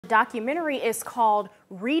documentary is called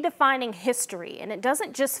Redefining History, and it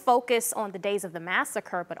doesn't just focus on the days of the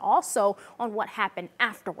massacre, but also on what happened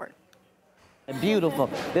afterward. Beautiful.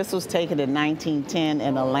 This was taken in 1910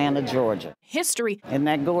 in Atlanta, Georgia. History, Isn't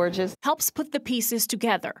that gorgeous? helps put the pieces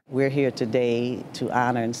together. We're here today to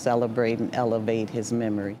honor and celebrate and elevate his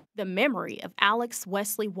memory. The memory of Alex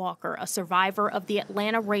Wesley Walker, a survivor of the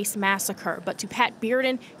Atlanta Race Massacre. But to Pat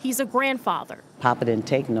Bearden, he's a grandfather. Papa didn't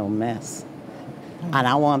take no mess. And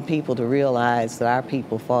I want people to realize that our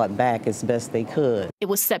people fought back as best they could. It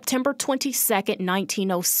was September 22nd,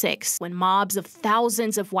 1906, when mobs of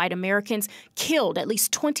thousands of white Americans killed at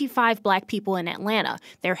least 25 black people in Atlanta.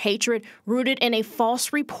 Their hatred rooted in a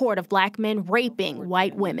false report of black men raping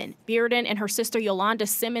white women. Bearden and her sister Yolanda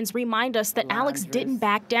Simmons remind us that Alex didn't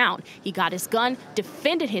back down. He got his gun,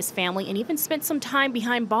 defended his family, and even spent some time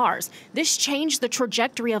behind bars. This changed the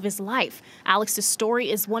trajectory of his life. Alex's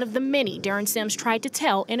story is one of the many Darren Sims tried to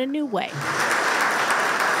tell in a new way.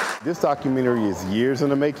 This documentary is years in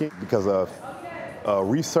the making because of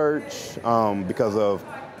research, because of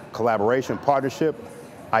collaboration, partnership,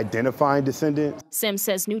 identifying descendants. Sims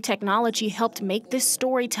says new technology helped make this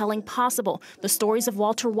storytelling possible. The stories of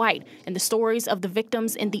Walter White and the stories of the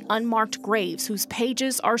victims in the unmarked graves whose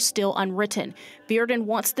pages are still unwritten. Bearden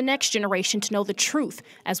wants the next generation to know the truth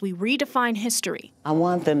as we redefine history. I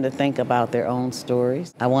want them to think about their own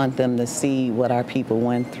stories. I want them to see what our people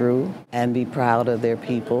went through and be proud of their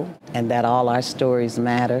people and that all our stories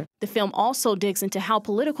matter. The film also digs into how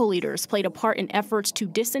political leaders played a part in efforts to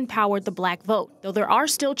disempower the black vote. Though there are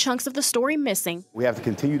still chunks of the story missing. We have to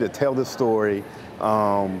continue to tell this story,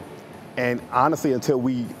 and honestly, until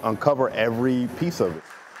we uncover every piece of it.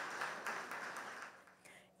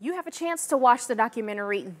 You have a chance to watch the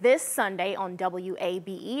documentary this Sunday on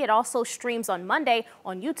WABE. It also streams on Monday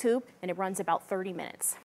on YouTube, and it runs about 30 minutes.